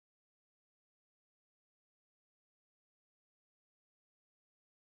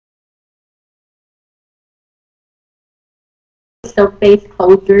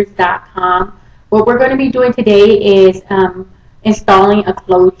SoapBaseClosures.com. What we're going to be doing today is installing a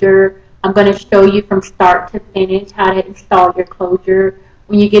closure. I'm going to show you from start to finish how to install your closure.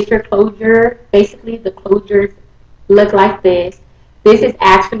 When you get your closure, basically the closures look like this. This is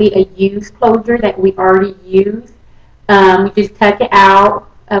actually a used closure that we already used. We just took it out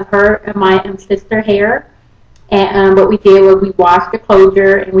of my sister hair, and what we did was we washed the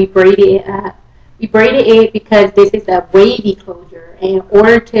closure and we braided it up. We braided it because this is a wavy closure, and in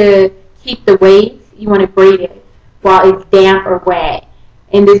order to keep the waves, you want to braid it while it's damp or wet,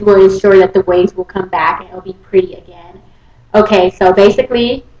 and this will ensure that the waves will come back and it'll be pretty again. Okay, so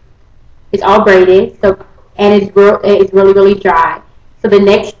basically it's all braided, and it's really dry. So the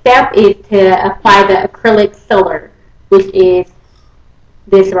next step is to apply the acrylic sealer, which is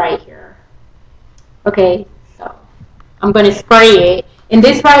this right here. Okay, so I'm going to spray it. And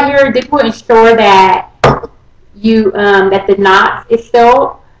this right here, this will ensure that that the knot is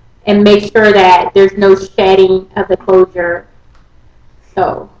sealed, and make sure that there's no shedding of the closure.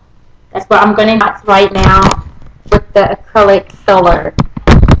 So that's what I'm going to do right now with the acrylic sealer.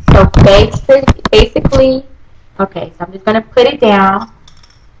 So basically, okay, so I'm just going to put it down.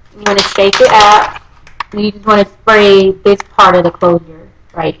 You want to shake it up. And you just want to spray this part of the closure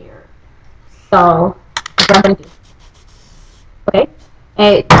right here. So that's what I'm going to do. Okay,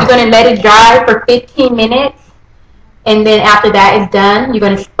 and you're going to let it dry for 15 minutes. And then after that is done, you're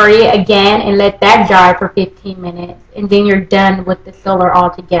going to spray it again and let that dry for 15 minutes. And then you're done with the sealer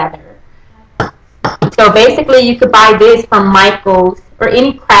altogether. So basically, you could buy this from Michael's or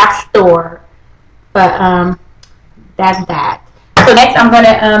any craft store. But that's that. So next, I'm going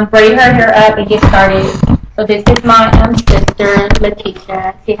to braid her hair up and get started. So this is my sister,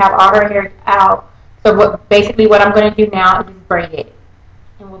 Letitia. She have all her hair out. So basically what I'm going to do now is just braid it.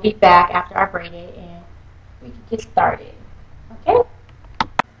 And we'll be back after I braid it, and we can get started. Okay?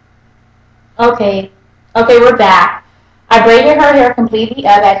 Okay, we're back. I braided her hair completely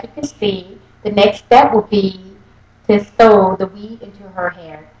up, as you can see. The next step will be to sew the weave into her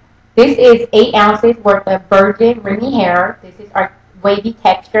hair. This is 8 ounces worth of virgin ringy hair. This is our wavy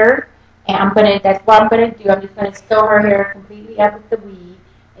texture. And that's what I'm going to do. I'm just going to sew her hair completely up with the weave.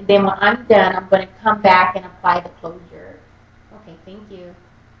 And then when I'm done, I'm going to come back and apply the closure. Okay, thank you.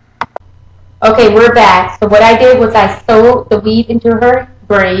 Okay, we're back. So what I did was I sewed the weave into her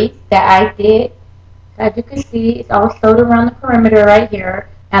braids that I did. As you can see, it's all sewed around the perimeter right here.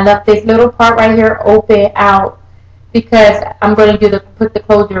 I left this little part right here open out because I'm going to put the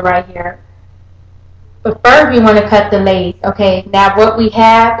closure right here. But first, we want to cut the lace. Okay, now what we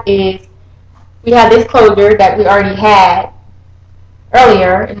have is we have this closure that we already had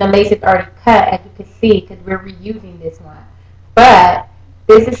earlier, and the lace is already cut, as you can see, because we're reusing this one. But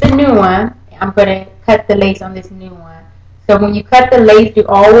this is a new one. I'm going to cut the lace on this new one. So when you cut the lace, you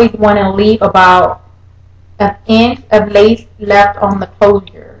always want to leave about an inch of lace left on the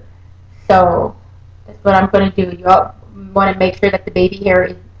closure. So that's what I'm going to do. You want to make sure that the baby hair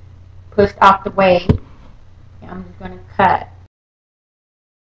is pushed off the way. And I'm just going to cut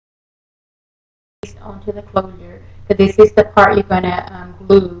onto the closure, because this is the part you're going to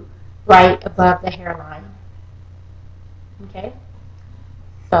glue right above the hairline. Okay,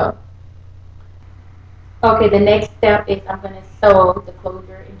 so the next step is I'm going to sew the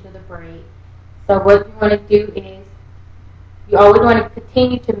closure into the braid. So what you want to do is you always want to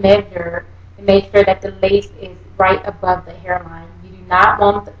continue to measure and make sure that the lace is right above the hairline. You do not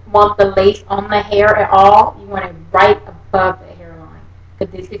want the lace on the hair at all. You want it right above the hairline,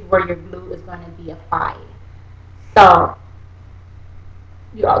 because this is where your glue is going to be applied. So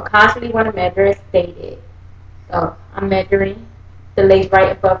you constantly want to measure as stated. So I'm measuring the lace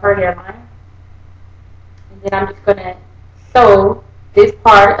right above her hairline. And then I'm just going to sew this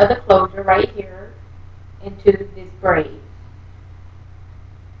part of the closure right here into this braid.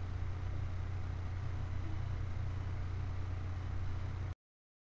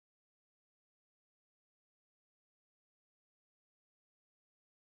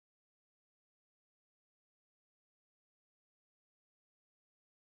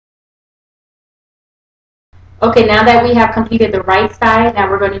 Okay, now that we have completed the right side, now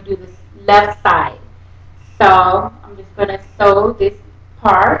we're going to do the left side. So I'm just going to sew this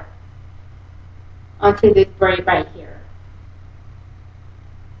part onto this braid right here.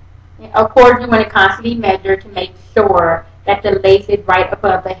 And of course, you want to constantly measure to make sure that the lace is right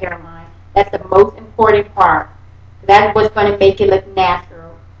above the hairline. That's the most important part. That's what's going to make it look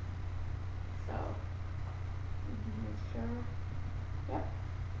natural. So, make sure. Yep.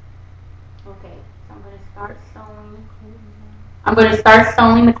 Okay, so I'm going to start sewing. I'm going to start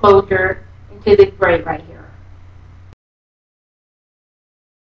sewing the closure into this braid right here.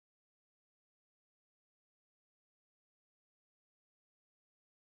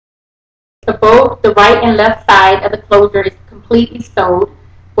 So both the right and left side of the closure is completely sewed.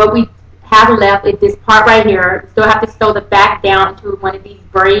 What we have left is this part right here. We still have to sew the back down into one of these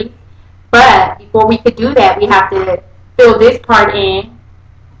braids. But before we could do that, we have to fill this part in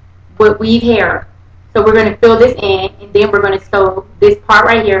with weave hair. So we're going to fill this in, and then we're going to sew this part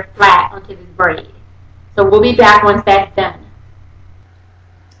right here flat onto this braid. So we'll be back once that's done.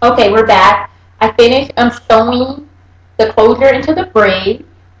 Okay, we're back. I finished sewing the closure into the braid.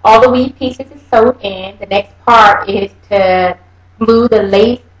 All the weave pieces is sewed in. The next part is to glue the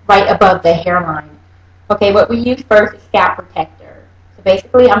lace right above the hairline. Okay, what we use first is scalp protector. So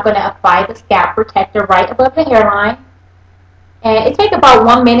basically, I'm going to apply the scalp protector right above the hairline. And it takes about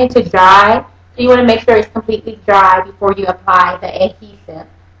 1 minute to dry. So you want to make sure it's completely dry before you apply the adhesive.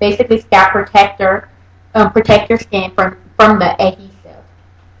 Basically, scalp protector protect your skin from the adhesive.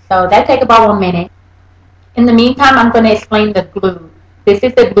 So that takes about 1 minute. In the meantime, I'm going to explain the glue. This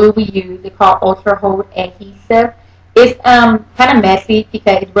is the glue we use. It's called Ultra Hold Adhesive. It's kind of messy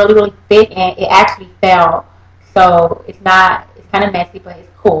because it's really, really thick and it actually fell. So it's kind of messy, but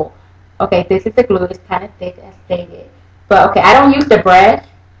it's cool. Okay, this is the glue. It's kind of thick as stated. But okay, I don't use the brush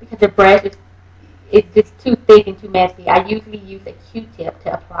because the brush is just too thick and too messy. I usually use a Q-tip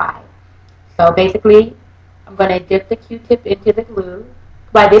to apply. So basically, I'm going to dip the Q-tip into the glue.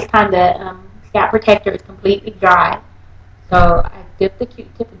 By this time, the scalp protector is completely dry. So I dip the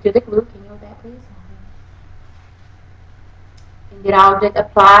Q-tip into the glue. Can you hold that, please? And then I'll just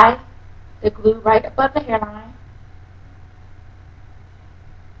apply the glue right above the hairline.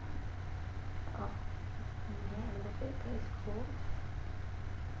 Oh, yeah, a little bit, but it's cool.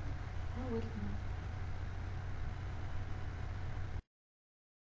 That was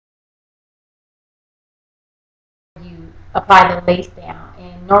you apply the lace down,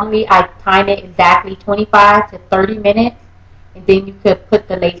 and normally I time it exactly 25 to 30 minutes, and then you could put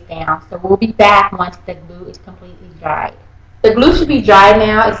the lace down. So we'll be back once the glue is completely dried. The glue should be dry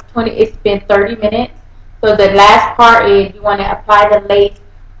now. It's been 30 minutes. So the last part is you want to apply the lace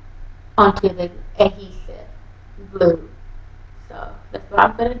onto the adhesive glue. So that's what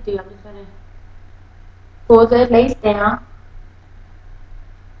I'm going to do. I'm just going to pull the lace down.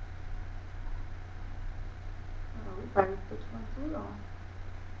 Oh, we probably put too much glue on.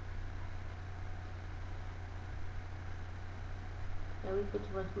 Yeah, we put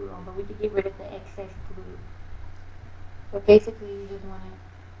too much glue on, but we can get rid of the excess glue. So basically, you just want to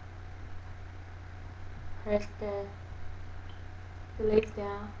press the lace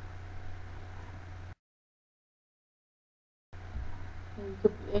down.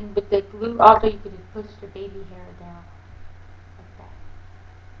 And with the glue, also you could just push the baby hair down like that.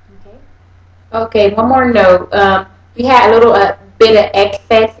 Okay. Okay. One more note. We had a little bit of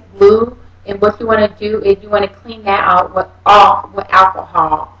excess glue, and what you want to do is you want to clean that out with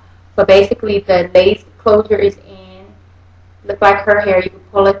alcohol. So basically, the lace closure is in. Look like her hair. You can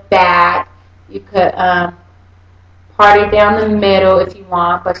pull it back. You could part it down the middle if you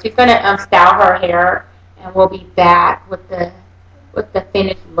want, but she's gonna style her hair, and we'll be back with the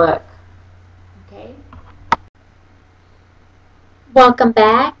finished look. Okay. Welcome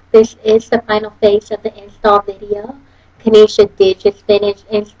back. This is the final phase of the install video. Kanisha did just finish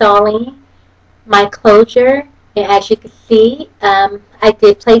installing my closure, and as you can see, I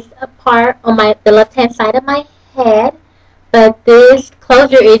did place a part on the left-hand side of my head, but this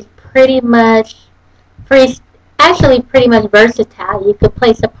closure is pretty much pretty much versatile. You could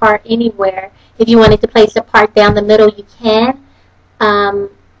place a part anywhere. If you wanted to place a part down the middle, you can.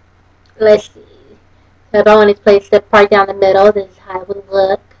 Let's see. So if I wanted to place the part down the middle, this is how it would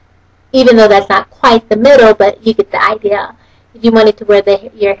look. Even though that's not quite the middle, but you get the idea. If you wanted to wear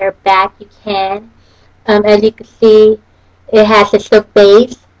your hair back, you can. As you can see, it has a silk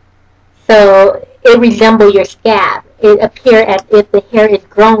base, so it resembles your scalp. It appears as if the hair is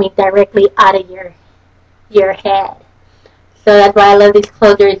growing directly out of your head. So that's why I love this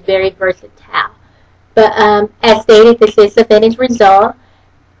closure. It's very versatile. But as stated, this is the finished result.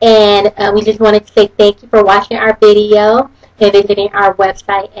 And we just wanted to say thank you for watching our video and visiting our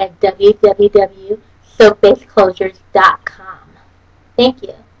website at www.silkbasedclosures.com. Thank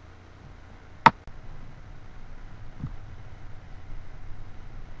you.